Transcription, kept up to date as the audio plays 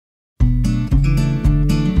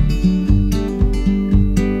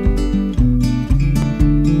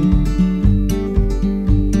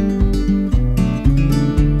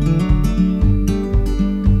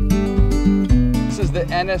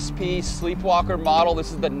ASP Sleepwalker model. This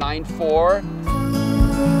is the 9.4.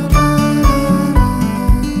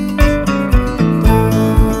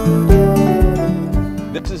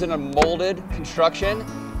 This is in a molded construction.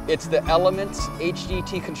 It's the Elements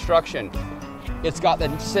HDT construction. It's got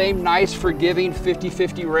the same nice forgiving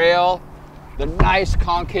 50/50 rail, the nice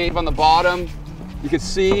concave on the bottom. You can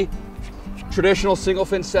see traditional single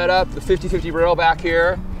fin setup, the 50/50 rail back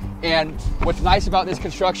here. And what's nice about this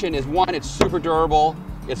construction is, one, it's super durable.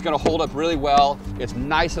 It's gonna hold up really well. It's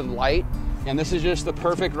nice and light. And this is just the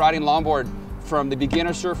perfect riding longboard from the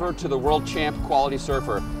beginner surfer to the world champ quality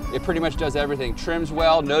surfer. It pretty much does everything. Trims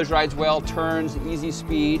well, nose rides well, turns, easy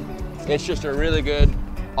speed. It's just a really good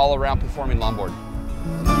all-around performing longboard.